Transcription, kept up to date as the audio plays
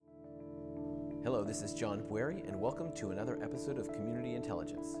Hello, this is John Bueri, and welcome to another episode of Community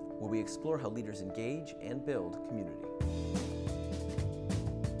Intelligence, where we explore how leaders engage and build community.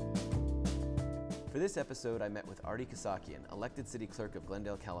 For this episode, I met with Artie Kasakian, elected city clerk of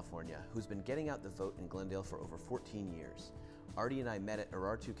Glendale, California, who's been getting out the vote in Glendale for over 14 years. Artie and I met at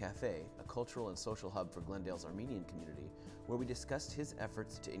Urartu Cafe, a cultural and social hub for Glendale's Armenian community, where we discussed his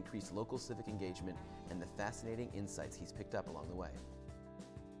efforts to increase local civic engagement and the fascinating insights he's picked up along the way.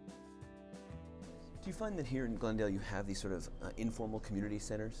 Do you find that here in Glendale you have these sort of informal community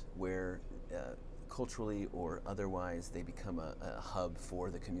centers where culturally or otherwise they become a hub for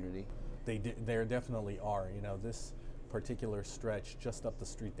the community? There definitely are. You know, this particular stretch just up the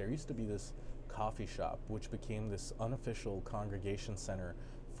street, there used to be this coffee shop which became this unofficial congregation center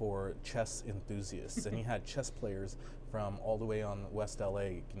for chess enthusiasts. And you had chess players from all the way on West LA,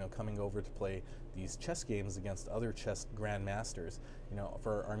 you know, coming over to play these chess games against other chess grandmasters. You know,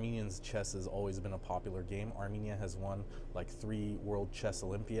 for Armenians, chess has always been a popular game. Armenia has won like 3 World Chess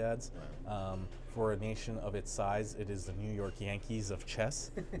Olympiads. For a nation of its size, it is the New York Yankees of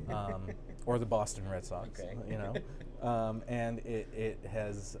chess, or the Boston Red Sox. Okay. You know, and it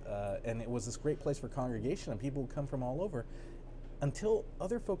has, and it was this great place for congregation, and people would come from all over. Until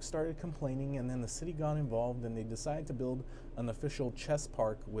other folks started complaining, and then the city got involved, and they decided to build an official chess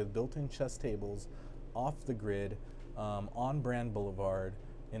park with built-in chess tables off the grid on Brand Boulevard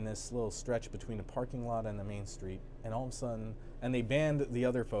in this little stretch between the parking lot and the main street. And all of a sudden, and they banned the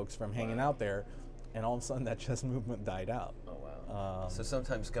other folks from hanging out there, and all of a sudden that chess movement died out. Oh, wow. So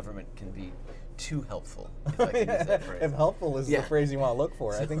sometimes government can be too helpful, if I can use that phrase. If helpful is the phrase you want to look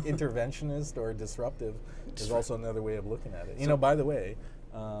for. I think interventionist or disruptive is also another way of looking at it. You know, by the way,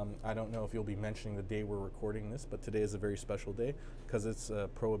 I don't know if you'll be mentioning the day we're recording this, but today is a very special day because it's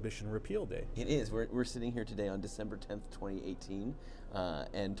Prohibition Repeal Day. It is. We're sitting here today on December 10th, 2018,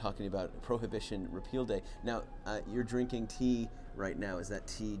 and talking about Prohibition Repeal Day. Now, you're drinking tea right now. Is that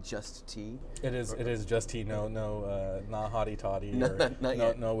tea just tea? It is. It is just tea. No, not hottie toddy,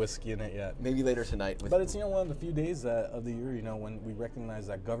 no whiskey in it yet. Maybe later tonight. But it's, you know, one of the few days of the year, you know, when we recognize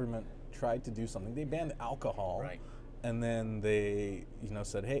that government tried to do something. They banned alcohol. Right. And then they, you know,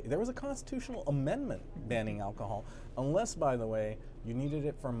 said, hey, there was a constitutional amendment banning alcohol, unless, by the way, you needed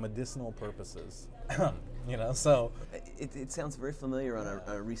it for medicinal purposes. You know, so it sounds very familiar on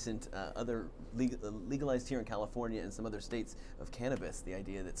a recent other legalized here in California and some other states of cannabis. The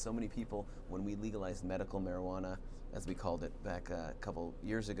idea that so many people, when we legalized medical marijuana, as we called it back a couple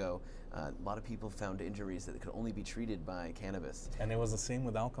years ago, a lot of people found injuries that could only be treated by cannabis. And it was the same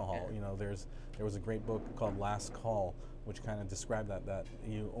with alcohol. You know, there was a great book called Last Call, which kind of described that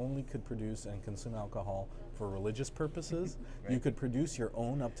you only could produce and consume alcohol for religious purposes. Right. You could produce your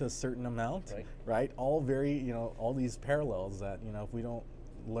own up to a certain amount, right? All very, you know, all these parallels that, you know, if we don't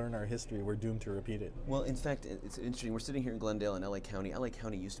learn our history, we're doomed to repeat it. Well, in fact, it's interesting. We're sitting here in Glendale in LA County. LA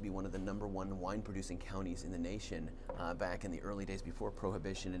County used to be one of the #1 wine-producing counties in the nation back in the early days before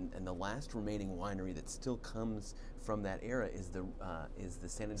Prohibition, and the last remaining winery that still comes from that era is the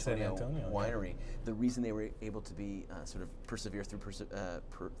San Antonio Winery. Yeah. The reason they were able to be sort of persevere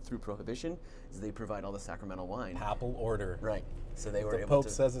through Prohibition is they provide all the sacramental wine. Papal order. Right. So they were the able Pope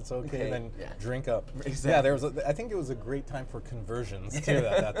to... says it's okay, then drink up. Exactly. Yeah, I think it was a great time for conversions, too,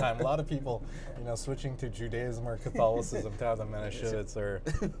 at that time. A lot of people, you know, switching to Judaism or Catholicism to have the Manischewitz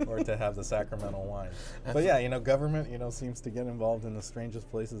or to have the sacramental wine. But yeah, you know, government, you know, seems to get involved in the strangest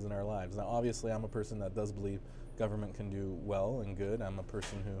places in our lives. Now, obviously, I'm a person that does believe government can do well and good. I'm a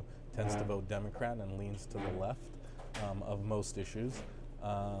person who tends to vote Democrat and leans to the left of most issues.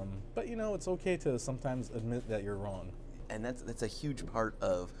 But, you know, it's okay to sometimes admit that you're wrong. And that's a huge part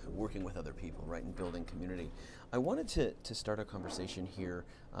of working with other people, right, and building community. I wanted to start a conversation here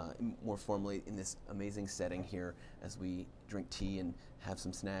more formally in this amazing setting here as we drink tea and have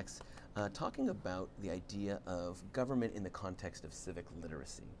some snacks, talking about the idea of government in the context of civic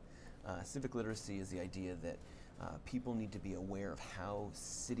literacy. Civic literacy is the idea that people need to be aware of how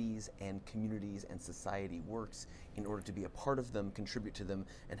cities and communities and society works in order to be a part of them, contribute to them,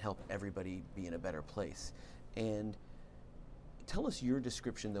 and help everybody be in a better place. And tell us your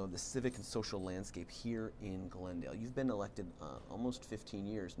description, though, of the civic and social landscape here in Glendale. You've been elected almost 15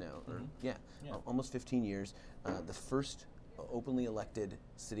 years now. Almost 15 years. The first openly elected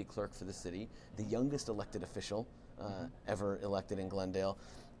city clerk for the city, the youngest elected official ever elected in Glendale.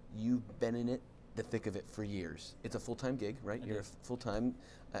 You've been in it, the thick of it, for years. It's a full-time gig, right? You're full-time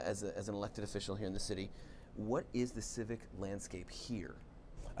as an elected official here in the city. What is the civic landscape here?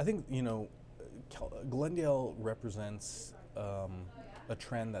 I think, you know, Glendale represents a a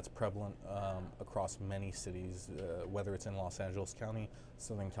trend that's prevalent across many cities, whether it's in Los Angeles County,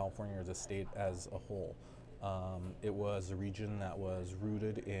 Southern California, or the state as a whole. It was a region that was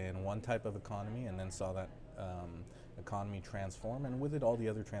rooted in one type of economy and then saw that economy transform, and with it all the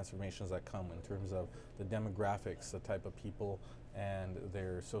other transformations that come in terms of the demographics, the type of people and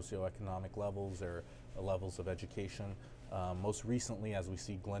their socioeconomic levels, their levels of education. Most recently, as we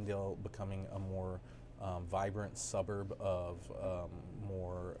see Glendale becoming a more vibrant suburb of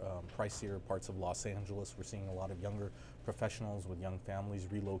more pricier parts of Los Angeles. We're seeing a lot of younger professionals with young families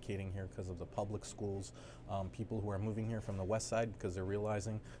relocating here because of the public schools. People who are moving here from the west side because they're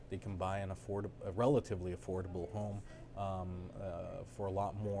realizing they can buy a relatively affordable home for a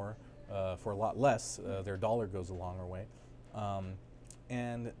lot more, for a lot less. Their dollar goes a longer way.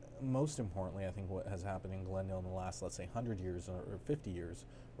 And most importantly, I think what has happened in Glendale in the last, let's say, 100 years or 50 years,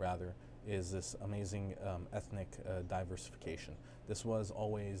 rather, is this amazing ethnic diversification. This was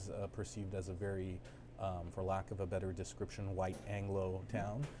always perceived as a very, for lack of a better description, white Anglo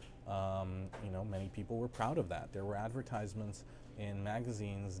town. Many people were proud of that. There were advertisements in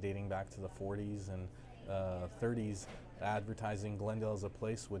magazines dating back to the 40s and 30s advertising Glendale as a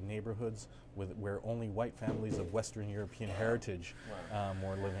place with neighborhoods where only white families of Western European heritage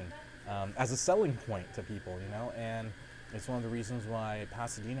were living, as a selling point to people, and it's one of the reasons why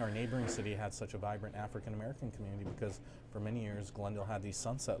Pasadena, our neighboring city, had such a vibrant African American community, because for many years Glendale had these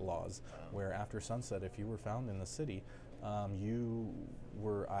sunset laws where after sunset, if you were found in the city, you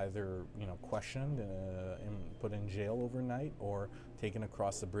were either questioned and put in jail overnight or taken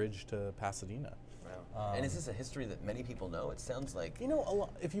across the bridge to Pasadena. And is this a history that many people know? It sounds like...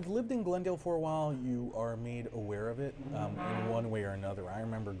 if you've lived in Glendale for a while, you are made aware of it in one way or another. I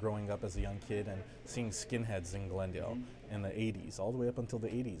remember growing up as a young kid and seeing skinheads in Glendale in the 80s, all the way up until the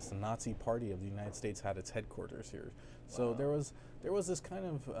 80s. The Nazi Party of the United States had its headquarters here. So there was this kind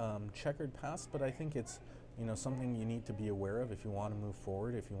of checkered past, but I think it's something you need to be aware of if you want to move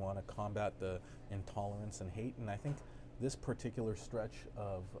forward, if you want to combat the intolerance and hate. And I think this particular stretch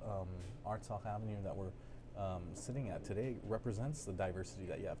of Art South Avenue that we're sitting at today represents the diversity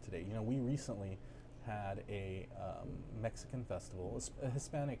that you have today. We recently had a Mexican festival, a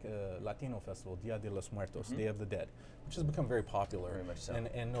Hispanic Latino festival, Dia de los Muertos, Day of the Dead, which has become very popular. Very much so. And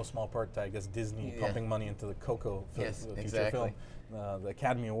in no small part to, I guess, Disney pumping money into the Coco feature film, the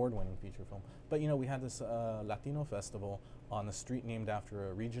Academy Award-winning feature film. But we had this Latino festival on the street named after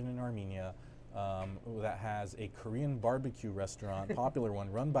a region in Armenia that has a Korean barbecue restaurant, popular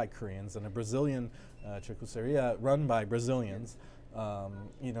one, run by Koreans, and a Brazilian charcuteria run by Brazilians.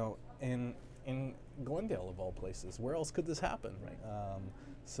 In Glendale of all places, where else could this happen? Right.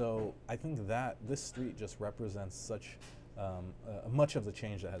 So I think that this street just represents such much of the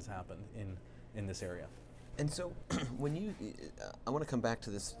change that has happened in this area. And so, when I want to come back to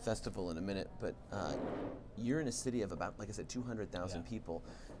this festival in a minute, but you're in a city of about, like I said, 200,000 people.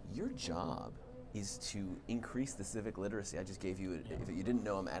 Your job is to increase the civic literacy. I just gave you, if you didn't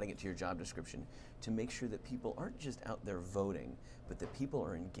know, I'm adding it to your job description, to make sure that people aren't just out there voting, but that people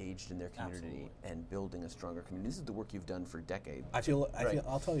are engaged in their community and building a stronger community. This is the work you've done for decades.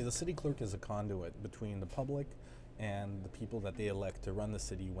 I'll tell you, the city clerk is a conduit between the public and the people that they elect to run the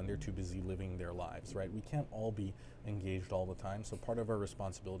city when they're too busy living their lives, right? We can't all be engaged all the time, so part of our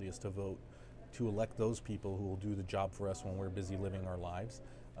responsibility is to vote to elect those people who will do the job for us when we're busy living our lives.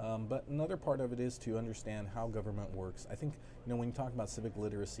 But another part of it is to understand how government works. I think, when you talk about civic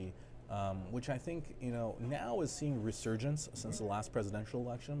literacy, which I think, now is seeing resurgence since the last presidential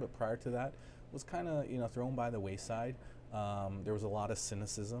election, but prior to that was kind of, thrown by the wayside. There was a lot of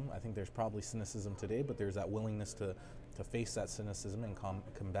cynicism. I think there's probably cynicism today, but there's that willingness to face that cynicism and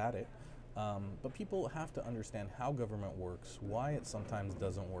combat it. But people have to understand how government works, why it sometimes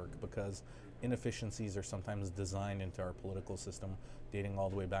doesn't work, because inefficiencies are sometimes designed into our political system, dating all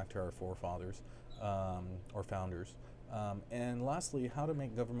the way back to our forefathers or founders. And lastly, how to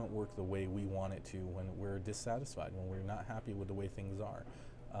make government work the way we want it to when we're dissatisfied, when we're not happy with the way things are.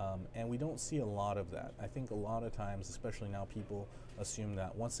 And we don't see a lot of that. I think a lot of times, especially now, people assume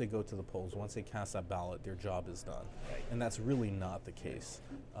that once they go to the polls, once they cast that ballot, their job is done. Right. And that's really not the case.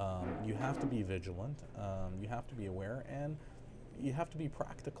 You have to be vigilant, you have to be aware, and you have to be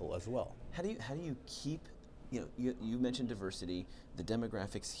practical as well. How do you keep, you mentioned diversity. The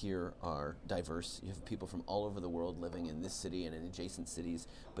demographics here are diverse. You have people from all over the world living in this city and in adjacent cities.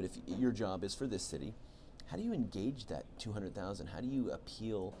 But if your job is for this city, how do you engage that 200,000? How do you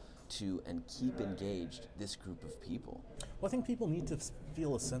appeal to and keep engaged this group of people? Well, I think people need to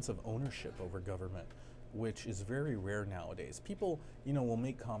feel a sense of ownership over government. which is very rare nowadays. People, will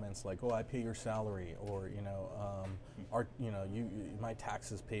make comments like, "Oh, I pay your salary," or my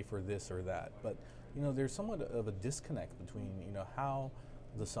taxes pay for this or that. But there's somewhat of a disconnect between how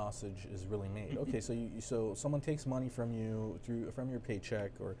the sausage is really made. Okay, so someone takes money from you from your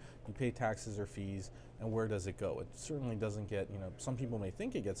paycheck, or you pay taxes or fees, and where does it go? It certainly doesn't get. Some people may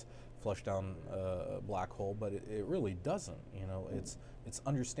think it gets flushed down a black hole, but it really doesn't. It's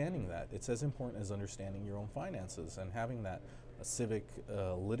understanding that. It's as important as understanding your own finances and having that civic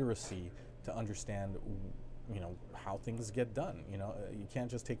literacy to understand how things get done. You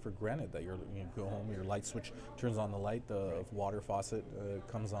can't just take for granted that you go home, your light switch turns on, the light, the water faucet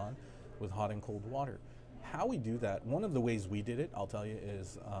comes on with hot and cold water. How we do that, one of the ways we did it, I'll tell you,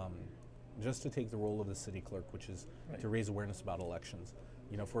 is just to take the role of the city clerk, which is to raise awareness about elections.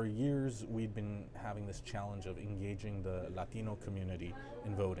 For years we'd been having this challenge of engaging the Latino community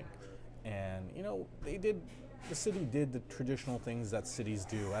in voting. And, the city did the traditional things that cities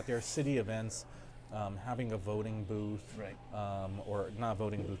do at their city events. Having a voting booth, or not a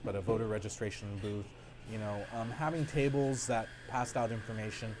voting booth, but a voter registration booth, having tables that passed out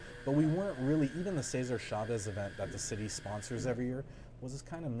information, but we weren't really, even the Cesar Chavez event that the city sponsors every year was this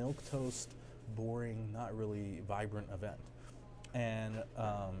kind of milquetoast, boring, not really vibrant event. And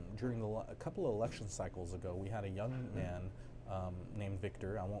during a couple of election cycles ago, we had a young man named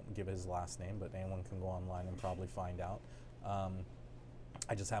Victor. I won't give his last name, but anyone can go online and probably find out.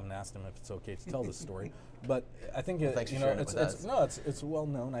 I just haven't asked him if it's okay to tell this story, but I think it's well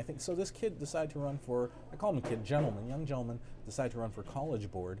known. I think so. This kid decided to run for, I call him a kid, young gentleman, decided to run for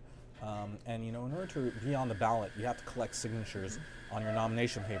college board, and in order to be on the ballot, you have to collect signatures on your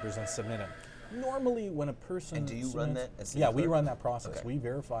nomination papers and submit them. Normally, when a person and do you run that? As yeah, we run that process. Okay. We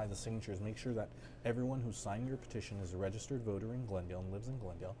verify the signatures, make sure that everyone who signed your petition is a registered voter in Glendale and lives in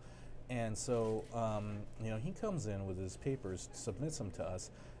Glendale. And so, he comes in with his papers, submits them to us,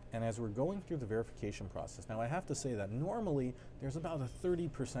 and as we're going through the verification process, now I have to say that normally there's about a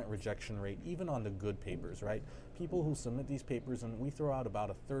 30% rejection rate, even on the good papers, right? People who submit these papers, and we throw out about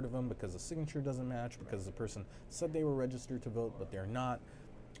a third of them because the signature doesn't match, because the person said they were registered to vote, but they're not.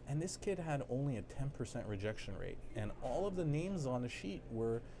 And this kid had only a 10% rejection rate, and all of the names on the sheet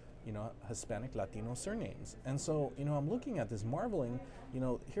were Hispanic, Latino surnames. And so, I'm looking at this marveling,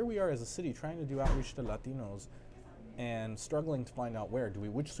 here we are as a city trying to do outreach to Latinos and struggling to find out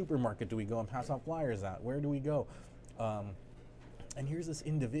which supermarket do we go and pass out flyers at? Where do we go? And here's this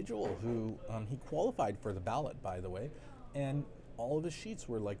individual who, he qualified for the ballot, by the way, and all of his sheets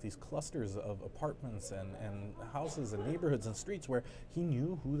were like these clusters of apartments and houses and neighborhoods and streets where he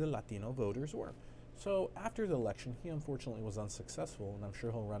knew who the Latino voters were. So after the election, he unfortunately was unsuccessful, and I'm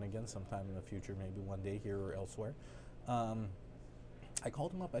sure he'll run again sometime in the future, maybe one day here or elsewhere. I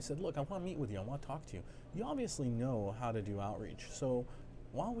called him up. I said, look, I want to meet with you. I want to talk to you. You obviously know how to do outreach. So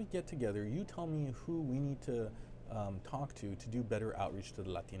while we get together, you tell me who we need to talk to do better outreach to the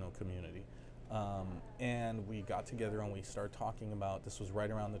Latino community. And we got together and we started talking about, this was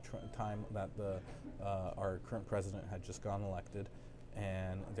right around the time that our current president had just gotten elected.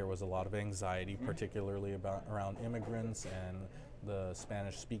 And there was a lot of anxiety, particularly around immigrants and the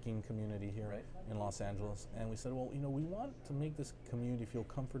Spanish-speaking community here in Los Angeles. And we said, well, we want to make this community feel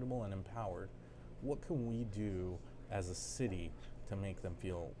comfortable and empowered. What can we do as a city to make them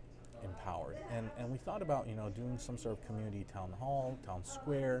feel empowered? And we thought about, doing some sort of community town hall, town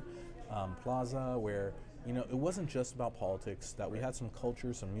square, plaza, where, it wasn't just about politics, that we had some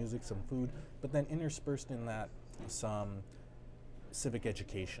culture, some music, some food, but then interspersed in that some civic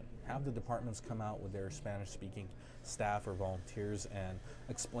education. Have the departments come out with their Spanish-speaking staff or volunteers and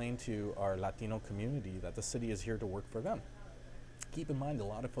explain to our Latino community that the city is here to work for them. Keep in mind, a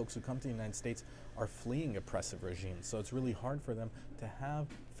lot of folks who come to the United States are fleeing oppressive regimes, so it's really hard for them to have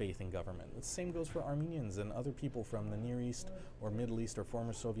faith in government. The same goes for Armenians and other people from the Near East or Middle East or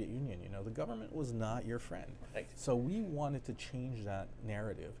former Soviet Union. The government was not your friend. Right. So we wanted to change that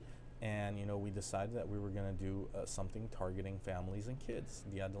narrative. And, we decided that we were going to do something targeting families and kids,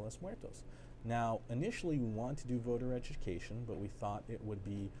 Dia de los Muertos. Now, initially we wanted to do voter education, but we thought it would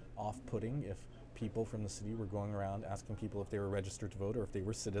be off-putting if people from the city were going around asking people if they were registered to vote or if they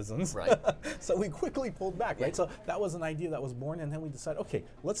were citizens. Right. So we quickly pulled back, right? So that was an idea that was born, and then we decided, okay,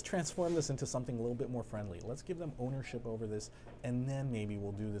 let's transform this into something a little bit more friendly. Let's give them ownership over this, and then maybe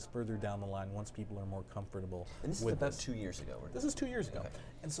we'll do this further down the line once people are more comfortable and this with is about this. 2 years ago. This is 2 years ago. Okay.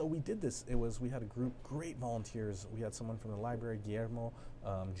 And so we did this. We had a group, great volunteers. We had someone from the library, Guillermo,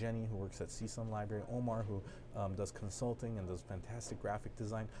 Jenny, who works at CSUN Library, Omar, who does consulting and does fantastic graphic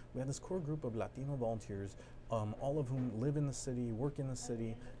design. We had this core group of Latino volunteers, all of whom live in the city, work in the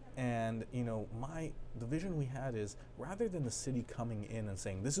city, And the vision we had is, rather than the city coming in and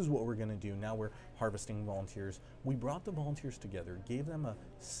saying, this is what we're going to do, now we're harvesting volunteers, we brought the volunteers together, gave them a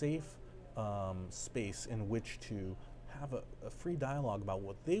safe space in which to have a free dialogue about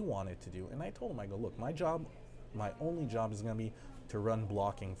what they wanted to do. And I told them, I go, look, my only job is going to be to run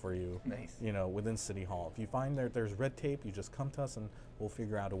blocking for you, Nice. Within City Hall. If you find there's red tape, you just come to us and we'll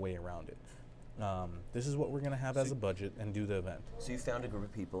figure out a way around it. This is what we're going to have as a budget and do the event. So you found a group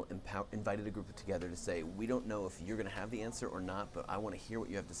of people, invited a group together to say, we don't know if you're going to have the answer or not, but I want to hear what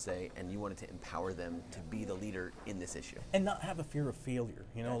you have to say, and you wanted to empower them to be the leader in this issue. And not have a fear of failure.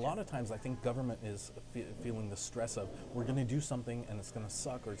 Gotcha. A lot of times I think government is feeling the stress of, we're going to do something and it's going to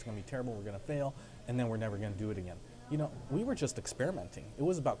suck or it's going to be terrible, we're going to fail, and then we're never going to do it again. We were just experimenting. It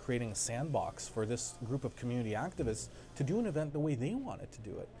was about creating a sandbox for this group of community activists to do an event the way they wanted to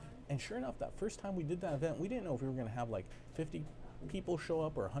do it. And sure enough, that first time we did that event, we didn't know if we were going to have like 50 people show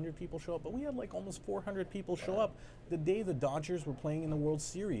up or 100 people show up, but we had like almost 400 people show up the day the Dodgers were playing in the World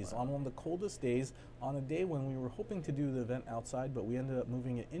Series, on one of the coldest days, on a day when we were hoping to do the event outside, but we ended up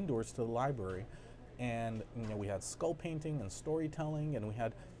moving it indoors to the library. And we had skull painting and storytelling, and we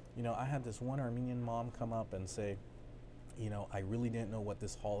had, I had this one Armenian mom come up and say, I really didn't know what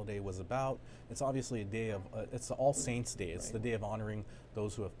this holiday was about. It's obviously a day of, it's All Saints Day. It's the day of honoring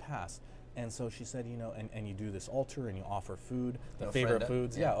those who have passed. And so she said, and you do this altar and you offer food, the favorite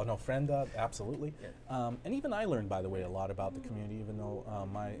foods. Yeah, ofrenda, absolutely. Yeah. And even I learned, by the way, a lot about the community, even though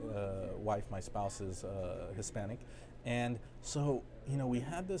my wife, my spouse, is Hispanic. And so, we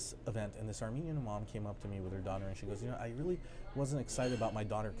had this event, and this Armenian mom came up to me with her daughter, and she goes, I really wasn't excited about my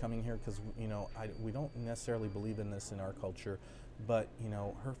daughter coming here because, we don't necessarily believe in this in our culture, but,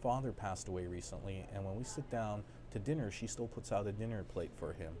 her father passed away recently, and when we sit down to dinner, she still puts out a dinner plate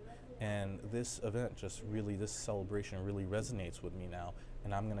for him. And this event this celebration really resonates with me now,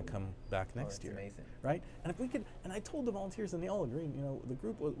 and I'm going to come back next year. Amazing. Right? And if we could, and I told the volunteers, and they all agreed, the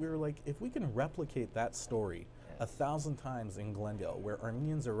group, we were like, if we can replicate that story 1,000 times in Glendale, where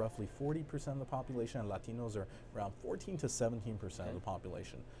Armenians are roughly 40% of the population and Latinos are around 14 to 17% of the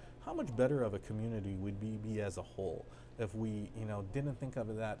population, how much better of a community would we be as a whole if we, didn't think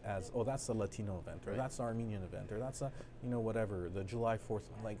of that as, oh, that's the Latino event, or that's the Armenian event, or that's a, whatever, the July 4th,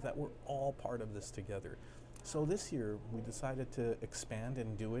 like that, we're all part of this together. So this year, we decided to expand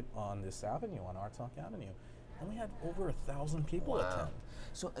and do it on this avenue, on Artsakh Avenue. And we had over 1,000 people attend.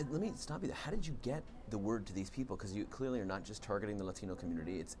 So let me stop you there. How did you get the word to these people? Because you clearly are not just targeting the Latino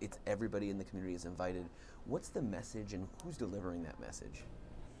community. It's everybody in the community is invited. What's the message, and who's delivering that message?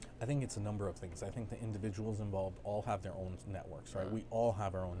 I think it's a number of things. I think the individuals involved all have their own networks, right? We all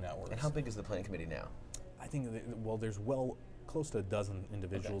have our own networks. And how big is the planning committee now? I think, there's close to a dozen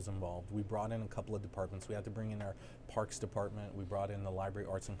individuals involved. We brought in a couple of departments. We had to bring in our parks department. We brought in the library,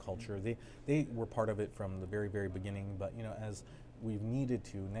 arts and culture. They were part of it from the very, very beginning, but as we've needed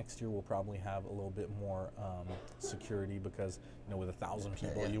to, next year we'll probably have a little bit more security because, with 1,000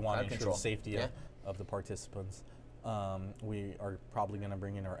 people, you want to ensure the safety of the participants. We are probably going to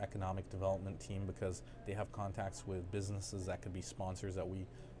bring in our economic development team because they have contacts with businesses that could be sponsors that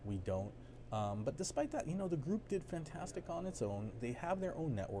we don't. But despite that, the group did fantastic on its own. They have their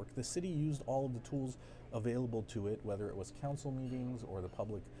own network. The city used all of the tools available to it, whether it was council meetings or the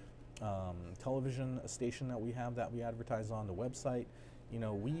public television station that we have that we advertise on, the website.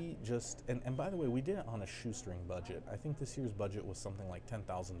 We just, and by the way, we did it on a shoestring budget. I think this year's budget was something like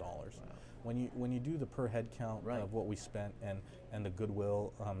 $10,000. Wow. When you do the per head count of what we spent and the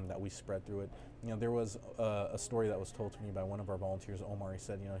goodwill that we spread through it, there was a story that was told to me by one of our volunteers, Omar. He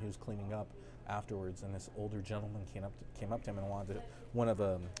said, he was cleaning up afterwards, and this older gentleman came up to him and wanted one of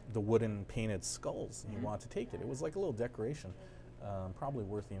the wooden painted skulls. And he wanted to take it. It was like a little decoration. Probably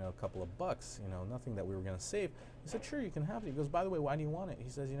worth a couple of bucks, nothing that we were going to save. He said, sure, you can have it. He goes, by the way, why do you want it? He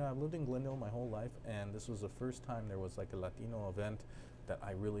says, I've lived in Glendale my whole life, and this was the first time there was like a Latino event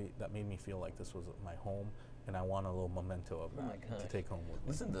that made me feel like this was my home, and I want a little memento of that to take home with me.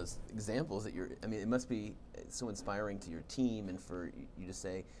 Listen to those examples that it must be so inspiring to your team, and for you to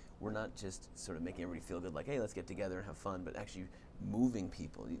say, we're not just sort of making everybody feel good, like, hey, let's get together and have fun, but actually moving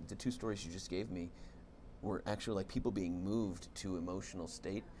people. The two stories you just gave me were actually like people being moved to emotional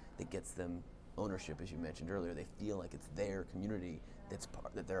state that gets them ownership, as you mentioned earlier. They feel like it's their community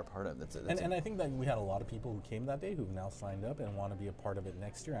that they're a part of. And I think that we had a lot of people who came that day who've now signed up and want to be a part of it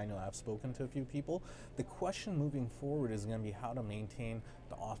next year. I know I've spoken to a few people. The question moving forward is going to be how to maintain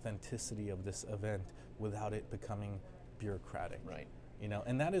the authenticity of this event without it becoming bureaucratic. Right.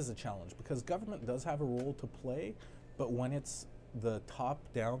 And that is a challenge because government does have a role to play, but when it's the top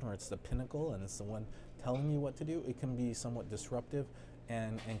down or it's the pinnacle and it's the one telling you what to do, it can be somewhat disruptive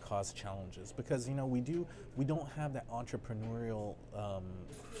and cause challenges, because we don't have that entrepreneurial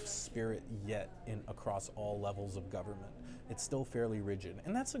spirit yet in across all levels of government. It's still fairly rigid,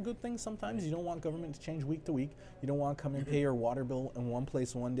 and that's a good thing. Sometimes you don't want government to change week to week. You don't want to come and pay your water bill in one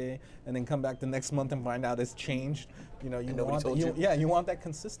place one day and then come back the next month and find out it's changed. You nobody told you. Yeah, you want that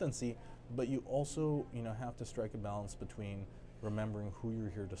consistency, but you also have to strike a balance between remembering who you're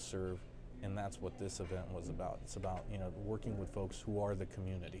here to serve. And that's what this event was about. It's about working with folks who are the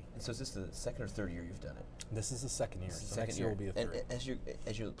community. And so is this the second or third year you've done it? This is the second year. So next year will be the third. And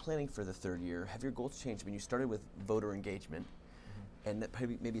as you're planning for the third year, have your goals changed? I mean, you started with voter engagement, and that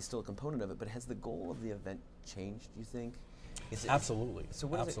maybe is still a component of it. But has the goal of the event changed? Do you think? Absolutely. So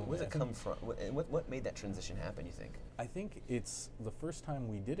where does it come from? What made that transition happen? You think? I think it's the first time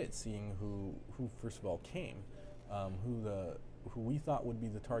we did it, seeing who first of all came, who we thought would be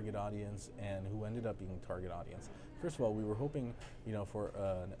the target audience and who ended up being the target audience. First of all, we were hoping, for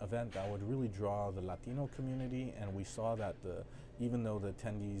an event that would really draw the Latino community, and we saw that even though the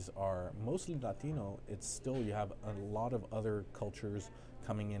attendees are mostly Latino, it's still, you have a lot of other cultures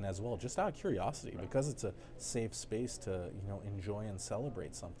coming in as well, just out of curiosity, because it's a safe space to, enjoy and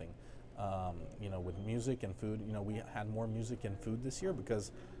celebrate something. With music and food, we had more music and food this year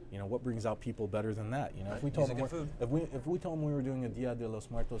because what brings out people better than that? If we told them if we told them we were doing a Dia de los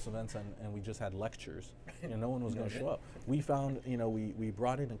Muertos events and we just had lectures, no one was going to show up. We found, we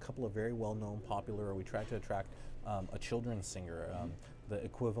brought in a couple of very well-known, popular, or we tried to attract a children's singer, the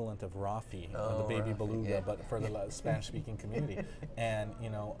equivalent of Rafi, the Baby Rafi, Beluga, but for the Spanish-speaking community. And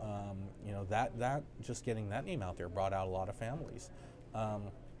that just getting that name out there brought out a lot of families.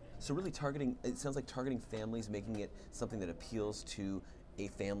 So really it sounds like targeting families, making it something that appeals to a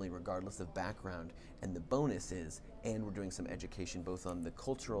family regardless of background. And the bonus is, and we're doing some education both on the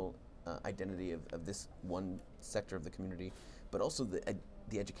cultural identity of this one sector of the community, but also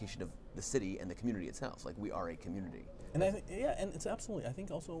the education of the city and the community itself. Like, we are a community. And and it's absolutely, I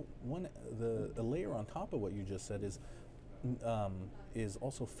think also the layer on top of what you just said is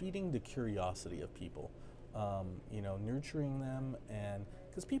also feeding the curiosity of people, nurturing them, and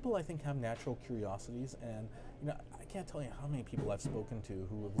because people, I think, have natural curiosities, and I can't tell you how many people I've spoken to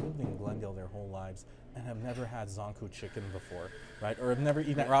who have lived in Glendale their whole lives and have never had Zankou chicken before, right? Or have never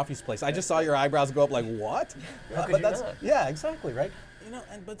eaten at Rafi's place. I just saw your eyebrows go up like, what? Yeah, exactly, right?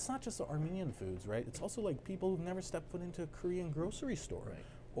 But it's not just the Armenian foods, right? It's also like people who've never stepped foot into a Korean grocery store, right,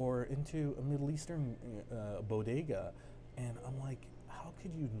 or into a Middle Eastern bodega, and I'm like, how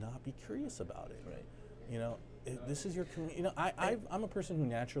could you not be curious about it? Right. This is your community. I'm a person who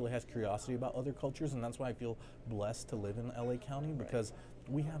naturally has curiosity about other cultures, and that's why I feel blessed to live in LA County, because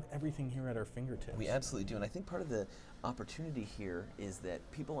we have everything here at our fingertips. We absolutely do, and I think part of the opportunity here is that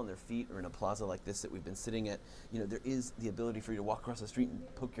people on their feet or in a plaza like this that we've been sitting at, there is the ability for you to walk across the street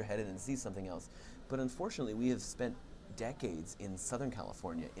and poke your head in and see something else. But unfortunately, we have spent decades in Southern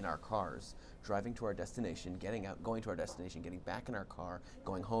California in our cars, driving to our destination, getting out, going to our destination, getting back in our car,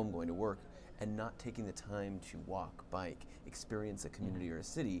 going home, going to work, and not taking the time to walk, bike, experience a community or a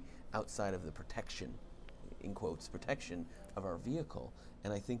city outside of the protection, in quotes, protection of our vehicle.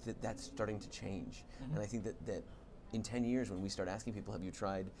 And I think that that's starting to change. And I think that in 10 years, when we start asking people, have you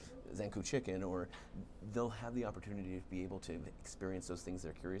tried Zankou chicken, or they'll have the opportunity to be able to experience those things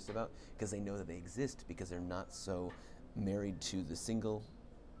they're curious about, because they know that they exist, because they're not so married to the single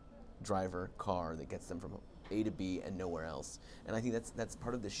driver car that gets them from A to B and nowhere else. And I think that's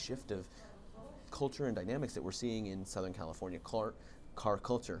part of the shift of culture and dynamics that we're seeing in Southern California, car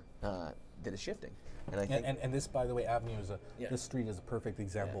culture that is shifting. And I think and this, by the way, avenue is this street is a perfect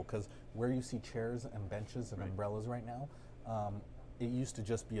example, because where you see chairs and benches and umbrellas right now, it used to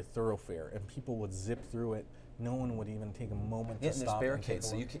just be a thoroughfare, and people would zip through it. No one would even take a moment to stop. And there's barricades,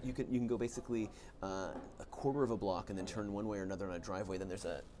 so you can go basically a quarter of a block and then turn one way or another on a driveway. Then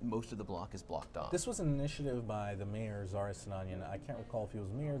most of the block is blocked off. This was an initiative by the mayor, Zara Sinanian. I can't recall if he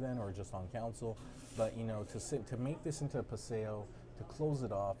was mayor then or just on council, but to make this into a paseo, to close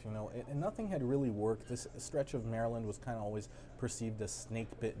it off, and nothing had really worked. This stretch of Maryland was kind of always perceived as snake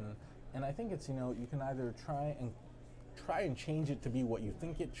bitten, and I think it's you can either try and change it to be what you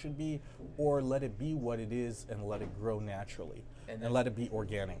think it should be, or let it be what it is and let it grow naturally and let it be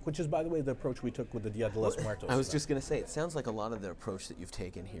organic, which is, by the way, the approach we took with the Dia de los Muertos. I was just going to say, it sounds like a lot of the approach that you've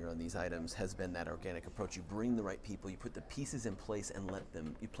taken here on these items has been that organic approach. You bring the right people, you put the pieces in place and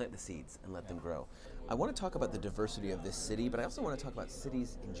you plant the seeds and let them grow. I want to talk about the diversity of this city, but I also want to talk about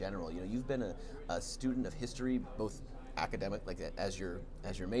cities in general. You've been a student of history, both academic, like as your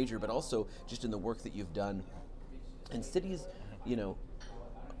major, but also just in the work that you've done. And cities,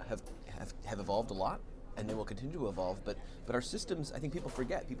 have evolved a lot and they will continue to evolve. But our systems, I think people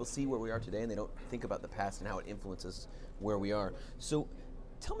forget. People see where we are today, and they don't think about the past and how it influences where we are. So,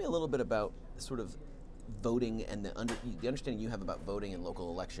 tell me a little bit about sort of voting and the understanding you have about voting in local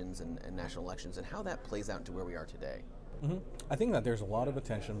elections and national elections, and how that plays out into where we are today. Mm-hmm. I think that there's a lot of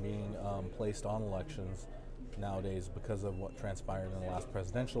attention being placed on elections nowadays because of what transpired in the last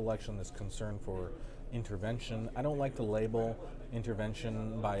presidential election, this concern for intervention. I don't like to label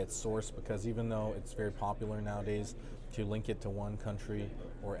intervention by its source, because even though it's very popular nowadays to link it to one country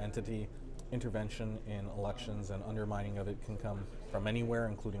or entity, intervention in elections and undermining of it can come from anywhere,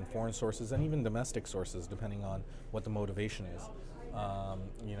 including foreign sources and even domestic sources, depending on what the motivation is.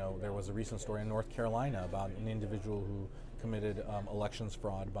 There was a recent story in North Carolina about an individual who committed elections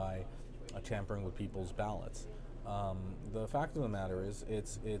fraud by tampering with people's ballots. The fact of the matter is,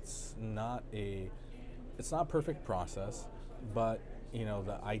 it's not a perfect process, but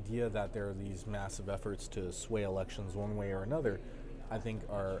the idea that there are these massive efforts to sway elections one way or another, I think,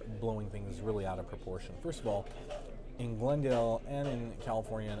 are blowing things really out of proportion. First of all, in Glendale and in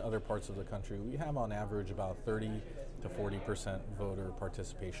California and other parts of the country, we have on average about 30 to 40% voter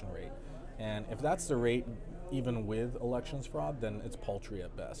participation rate. And if that's the rate even with elections fraud, then it's paltry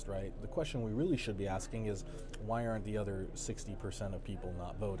at best, right? The question we really should be asking is, why aren't the other 60% of people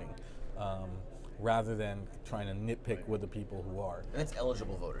not voting? Rather than trying to nitpick with the people who are. And that's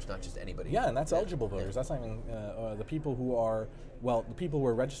eligible voters, not just anybody. Yeah, and that's eligible voters. Yeah. That's not even the people who are, the people who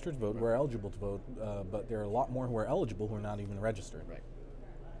are registered to vote, who are eligible to vote, but there are a lot more who are eligible who are not even registered. Right.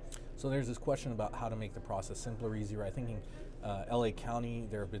 So there's this question about how to make the process simpler, easier. I think in LA County,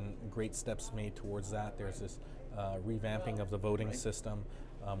 there have been great steps made towards that. There's this revamping of the voting system,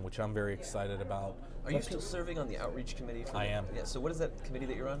 which I'm very excited about. Are you still serving on the outreach committee? I am. Yeah. So what is that committee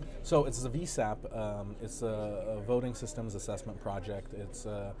that you're on? So it's the VSAP. It's a voting systems assessment project. It's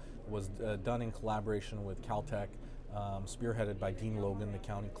was done in collaboration with Caltech, spearheaded by Dean Logan, the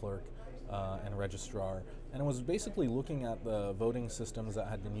county clerk and registrar. And it was basically looking at the voting systems that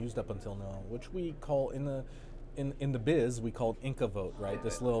had been used up until now, which we call in the biz, we call it Inca Vote, right?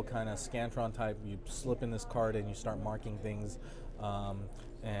 This little kind of Scantron type, you slip in this card and you start marking things,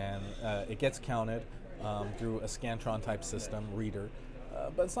 and it gets counted through a Scantron type system, reader.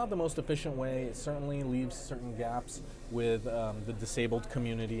 But it's not the most efficient way. It certainly leaves certain gaps with the disabled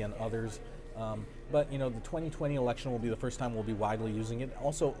community and others. But the 2020 election will be the first time we'll be widely using it,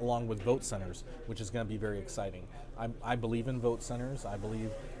 also along with vote centers, which is going to be very exciting. I believe in vote centers. I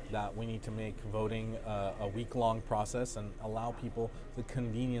believe that we need to make voting a week-long process and allow people the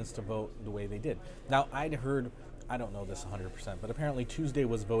convenience to vote the way they did. Now, I'd heard, I don't know this 100%, but apparently Tuesday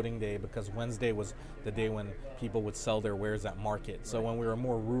was voting day because Wednesday was the day when people would sell their wares at market. So when we were a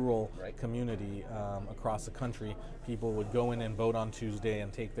more rural community across the country, people would go in and vote on Tuesday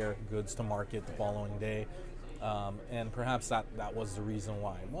and take their goods to market the following day. And perhaps that was the reason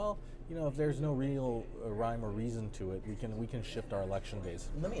why. Well, if there's no real rhyme or reason to it, we can shift our election days.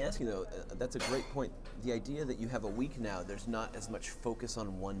 Let me ask you though, that's a great point. The idea that you have a week now, there's not as much focus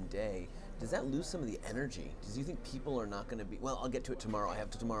on one day. Does that lose some of the energy? Do you think people are not going to be, well, I'll get to it tomorrow, I have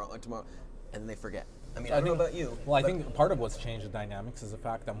to tomorrow, and then they forget? I mean, I don't know about you. Well, I think part of what's changed the dynamics is the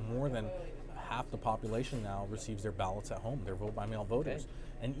fact that more than half the population now receives their ballots at home. They're vote-by-mail voters. Okay.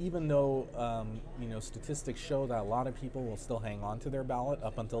 And even though statistics show that a lot of people will still hang on to their ballot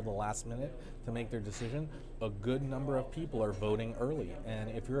up until the last minute to make their decision, a good number of people are voting early.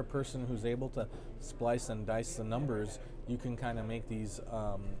 And if you're a person who's able to splice and dice the numbers, you can kind of make these,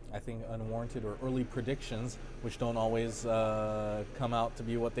 I think, unwarranted or early predictions, which don't always come out to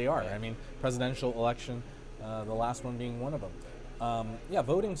be what they are. I mean, presidential election, the last one being one of them.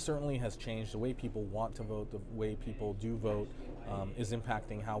 Voting certainly has changed. The way people want to vote, the way people do vote, is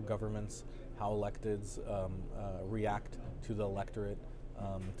impacting how governments, how electeds react to the electorate,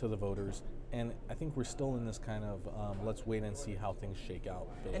 to the voters. And I think we're still in this kind of let's wait and see how things shake out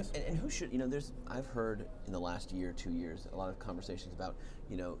phase. And who should, I've heard in the last year, 2 years, a lot of conversations about,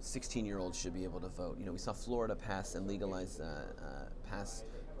 16-year-olds should be able to vote. We saw Florida pass and legalize,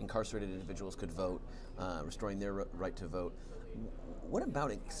 incarcerated individuals could vote, restoring their right to vote. What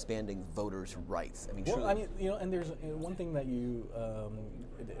about expanding voters' rights? I mean, and there's one thing that you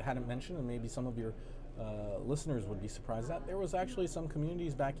hadn't mentioned, and maybe some of your listeners would be surprised at. There was actually some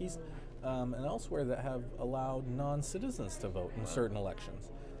communities back east and elsewhere that have allowed non-citizens to vote in certain elections.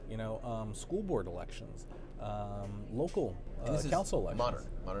 School board elections, local council elections.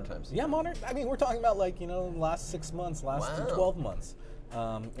 Modern times. Yeah, modern. I mean, we're talking about last 6 months, last 12 months.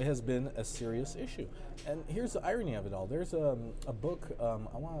 It has been a serious issue. And here's the irony of it all. There's a book,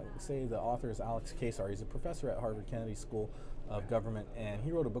 I want to say the author is Alex Kasar. He's a professor at Harvard Kennedy School of government, and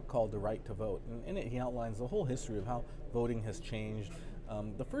he wrote a book called The Right to Vote. And in it, he outlines the whole history of how voting has changed.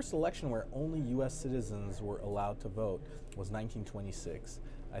 The first election where only U.S. citizens were allowed to vote was 1926.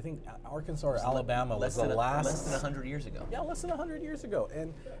 I think Arkansas or Alabama was the last. Less than 100 years ago. Yeah, less than 100 years ago.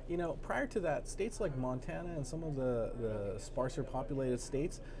 And, prior to that, states like Montana and some of the sparser populated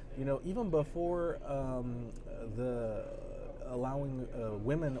states, even before the allowing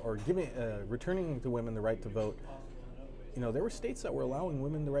women or returning to women the right to vote, there were states that were allowing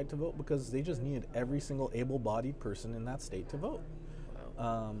women the right to vote because they just needed every single able-bodied person in that state to vote.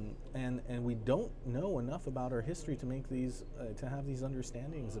 And we don't know enough about our history to make these, to have these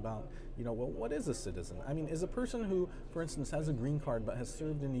understandings about, what is a citizen? I mean, is a person who, for instance, has a green card but has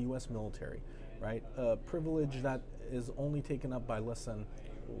served in the U.S. military, right? A privilege that is only taken up by less than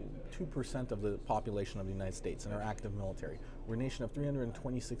 2% of the population of the United States in our active military. We're a nation of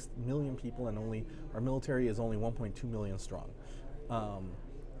 326 million people, and our military is only 1.2 million strong.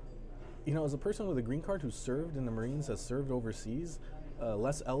 As a person with a green card who served in the Marines, has served overseas,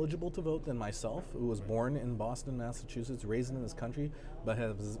 less eligible to vote than myself, who was born in Boston, Massachusetts, raised in this country, but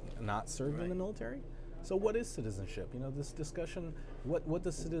has not served in the military. So what is citizenship? This discussion, what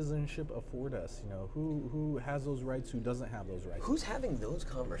does citizenship afford us? Who has those rights, who doesn't have those rights? Who's having those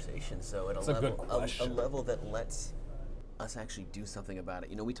conversations, though, at a level that lets us actually do something about it?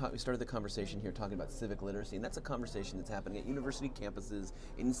 We started the conversation here talking about civic literacy, and that's a conversation that's happening at university campuses,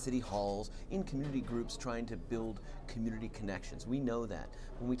 in city halls, in community groups, trying to build community connections. We know that.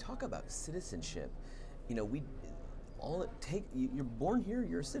 When we talk about citizenship, you're born here,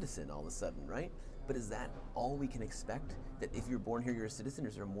 you're a citizen all of a sudden, right? But is that all we can expect? That if you're born here, you're a citizen?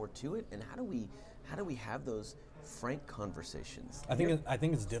 Is there more to it? And how do we have those frank conversations? I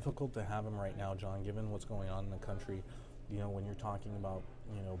think it's difficult to have them right now, John, given what's going on in the country. When you're talking about,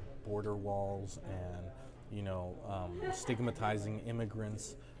 border walls and, stigmatizing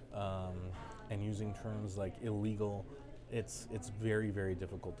immigrants and using terms like illegal, it's very, very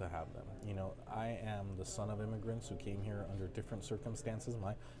difficult to have them. I am the son of immigrants who came here under different circumstances.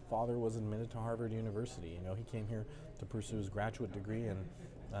 My father was admitted to Harvard University. He came here to pursue his graduate degree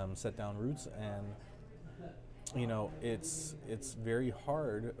and set down roots. And, it's very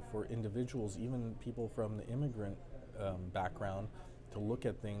hard for individuals, even people from the immigrant background, to look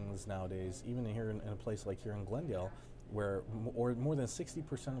at things nowadays, even here in a place like here in Glendale, where more than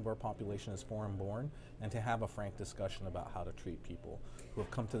 60% of our population is foreign born, and to have a frank discussion about how to treat people who have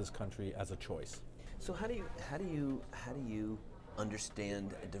come to this country as a choice. So how do you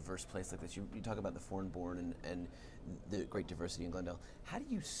understand a diverse place like this? You talk about the foreign born and the great diversity in Glendale. How do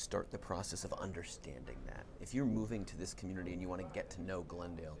you start the process of understanding that? If you're moving to this community and you want to get to know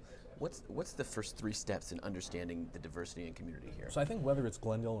Glendale, what's the first 3 steps in understanding the diversity and community here? So I think whether it's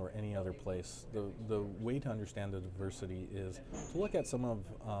Glendale or any other place, the way to understand the diversity is to look at some of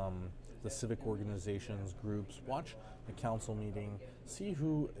the civic organizations, groups, watch a council meeting, see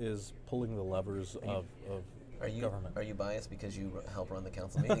who is pulling the levers of government. Are you biased because you help run the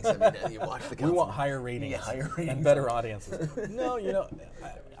council meetings? I mean, you watch the council. We want higher ratings, and better audiences. No,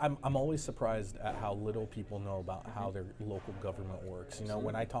 I'm always surprised at how little people know about how their local government works.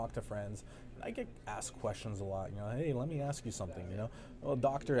 When I talk to friends, I get asked questions a lot. Hey, let me ask you something. A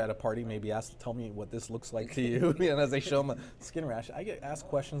doctor at a party may be asked to tell me what this looks like to you. As they show them a skin rash, I get asked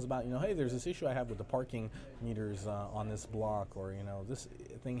questions about, hey, there's this issue I have with the parking meters on this block, or this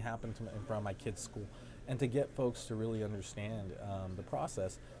thing happened in front of my kid's school. And to get folks to really understand the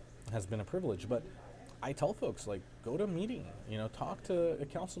process has been a privilege. But I tell folks, go to a meeting, talk to a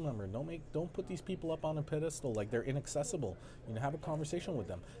council member. Don't put these people up on a pedestal like they're inaccessible. Have a conversation with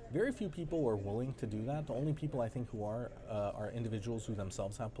them. Very few people are willing to do that. The only people I think who are individuals who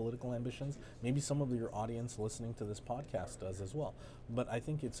themselves have political ambitions. Maybe some of your audience listening to this podcast does as well. But I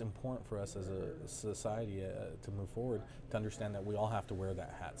think it's important for us as a society to move forward to understand that we all have to wear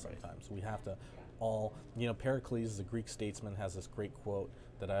that hat sometimes. We have to Pericles, the Greek statesman, has this great quote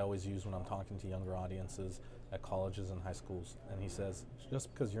that I always use when I'm talking to younger audiences at colleges and high schools. And he says,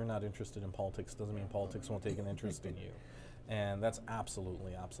 just because you're not interested in politics doesn't mean politics won't take an interest in you. And that's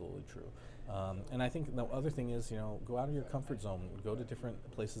absolutely, absolutely true. And I think the other thing is, go out of your comfort zone, go to different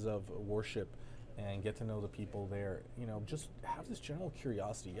places of worship and get to know the people there. Just have this general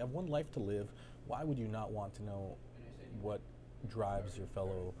curiosity. You have one life to live. Why would you not want to know what drives your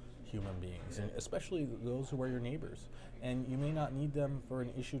fellow human beings, and especially those who are your neighbors? And you may not need them for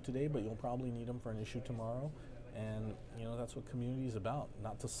an issue today, but you'll probably need them for an issue tomorrow. And that's what community is about,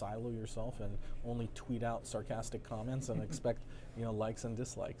 not to silo yourself and only tweet out sarcastic comments and expect likes and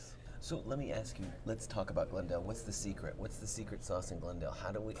dislikes. So let me ask you. Let's talk about Glendale. What's the secret? What's the secret sauce in Glendale?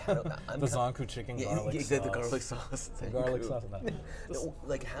 How do? The Zonku chicken garlic sauce. The garlic sauce. The garlic sauce. No,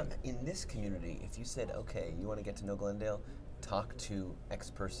 like how, in this community, if you said, okay, you want to get to know Glendale, talk to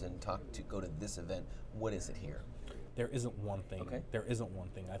X person, go to this event. What is it here? There isn't one thing. Okay. There isn't one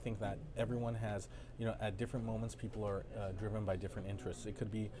thing. I think that everyone has, at different moments, people are driven by different interests. It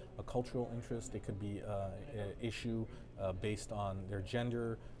could be a cultural interest. It could be an issue based on their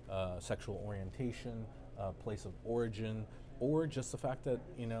gender, sexual orientation, place of origin, or just the fact that,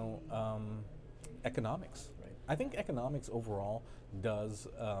 economics. Right. I think economics overall does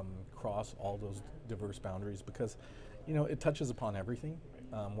cross all those diverse boundaries because, it touches upon everything.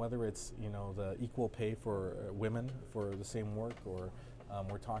 Whether it's the equal pay for women for the same work, or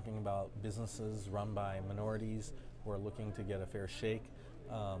we're talking about businesses run by minorities who are looking to get a fair shake.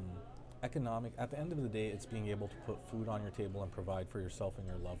 At the end of the day, it's being able to put food on your table and provide for yourself and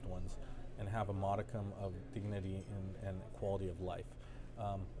your loved ones, and have a modicum of dignity and quality of life.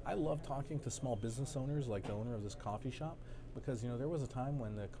 I love talking to small business owners, like the owner of this coffee shop, because there was a time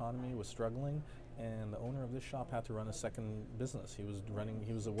when the economy was struggling, and the owner of this shop had to run a second business. He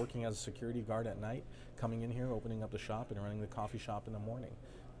was working as a security guard at night, coming in here, opening up the shop, and running the coffee shop in the morning,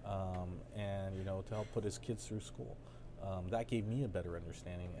 and to help put his kids through school. That gave me a better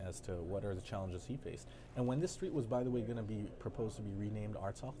understanding as to what are the challenges he faced. And when this street was, by the way, going to be proposed to be renamed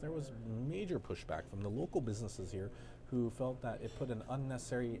Artshof, there was major pushback from the local businesses here who felt that it put an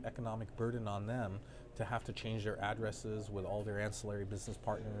unnecessary economic burden on them to have to change their addresses with all their ancillary business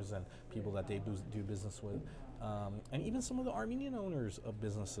partners and people that they do business with. And even some of the Armenian owners of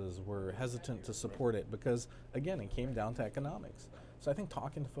businesses were hesitant to support it because, again, it came down to economics. So I think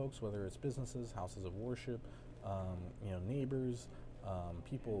talking to folks, whether it's businesses, houses of worship, neighbors,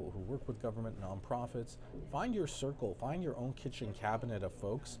 people who work with government, nonprofits, find your circle, find your own kitchen cabinet of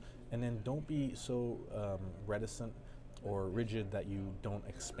folks, and then don't be so reticent or rigid that you don't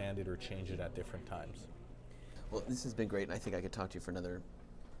expand it or change it at different times. Well, this has been great, and I think I could talk to you for another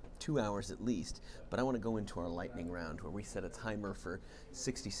 2 hours at least, but I want to go into our lightning round where we set a timer for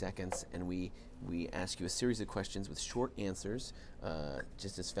 60 seconds and we ask you a series of questions with short answers,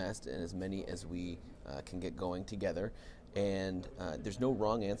 just as fast and as many as we can get going together. And there's no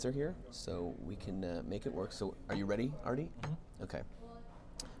wrong answer here, so we can make it work. So are you ready, Artie? Mm-hmm. Okay.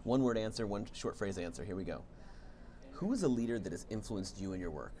 One word answer, one short phrase answer. Here we go. Who is a leader that has influenced you in your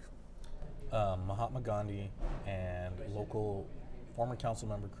work? Mahatma Gandhi and local former council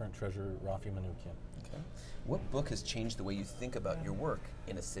member, current treasurer, Rafi Manoukian. Okay. What book has changed the way you think about your work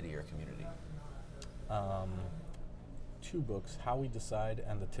in a city or community? 2 books, How We Decide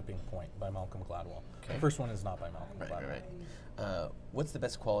and The Tipping Point by Malcolm Gladwell. Okay. The first one is not by Malcolm Gladwell. Right. What's the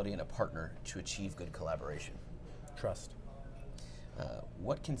best quality in a partner to achieve good collaboration? Trust.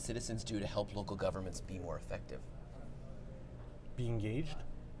 What can citizens do to help local governments be more effective? Be engaged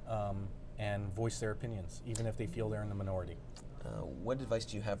and voice their opinions, even if they feel they're in the minority. What advice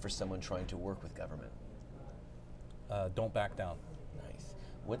do you have for someone trying to work with government? Don't back down. Nice.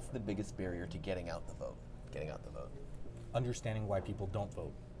 What's the biggest barrier to getting out the vote? Understanding why people don't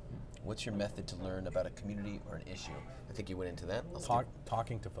vote. What's your method to learn about a community or an issue? I think you went into that.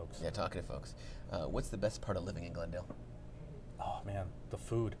 Talking to folks. Yeah, talking to folks. What's the best part of living in Glendale? Oh man, the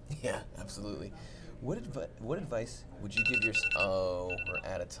food. Yeah, absolutely. What advice would you give we're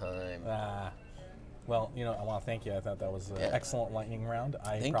out of time. Well, I want to thank you. I thought that was an excellent lightning round.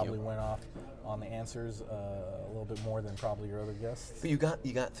 I probably went off on the answers a little bit more than probably your other guests. But you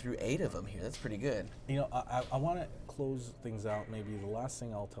got through 8 of them here. That's pretty good. I want to close things out. Maybe the last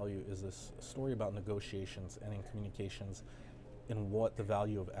thing I'll tell you is this story about negotiations and in communications and what the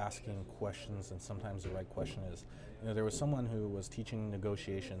value of asking questions and sometimes the right question is. There was someone who was teaching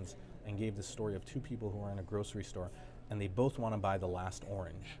negotiations and gave the story of 2 people who were in a grocery store and they both want to buy the last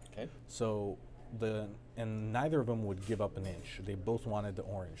orange. Okay. So and neither of them would give up an inch. They both wanted the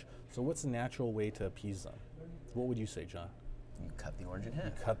orange. So what's the natural way to appease them? What would you say, John? You cut the orange in half.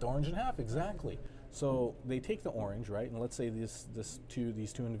 You cut the orange in half, exactly. So they take the orange, right? And let's say these 2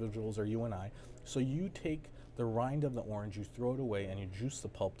 individuals are you and I. So you take the rind of the orange, you throw it away, and you juice the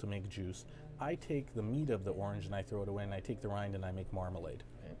pulp to make juice. I take the meat of the orange and I throw it away, and I take the rind and I make marmalade.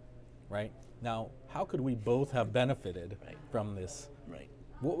 Right? Now, how could we both have benefited from this? Right.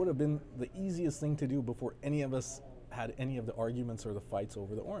 What would have been the easiest thing to do before any of us had any of the arguments or the fights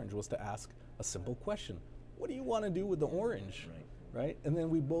over the orange was to ask a simple question. What do you want to do with the orange? Right? And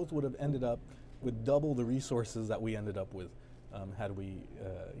then we both would have ended up with double the resources that we ended up with had we,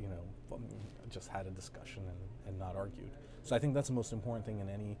 just had a discussion and not argued. So I think that's the most important thing in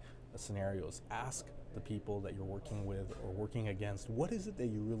any scenario is ask the people that you're working with or working against, what is it that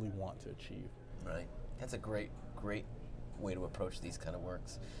you really want to achieve? Right. That's a great way to approach these kind of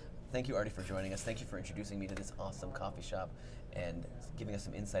works. Thank you, Artie, for joining us. Thank you for introducing me to this awesome coffee shop and giving us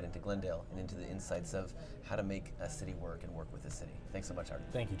some insight into Glendale and into the insights of how to make a city work and work with the city. Thanks so much, Artie.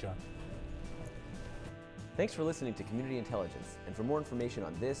 Thank you, John. Thanks for listening to Community Intelligence, and for more information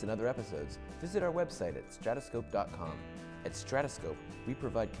on this and other episodes, visit our website at stratoscope.com. At Stratoscope, we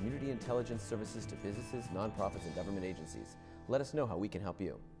provide community intelligence services to businesses, nonprofits, and government agencies. Let us know how we can help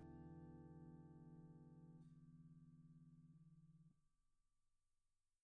you.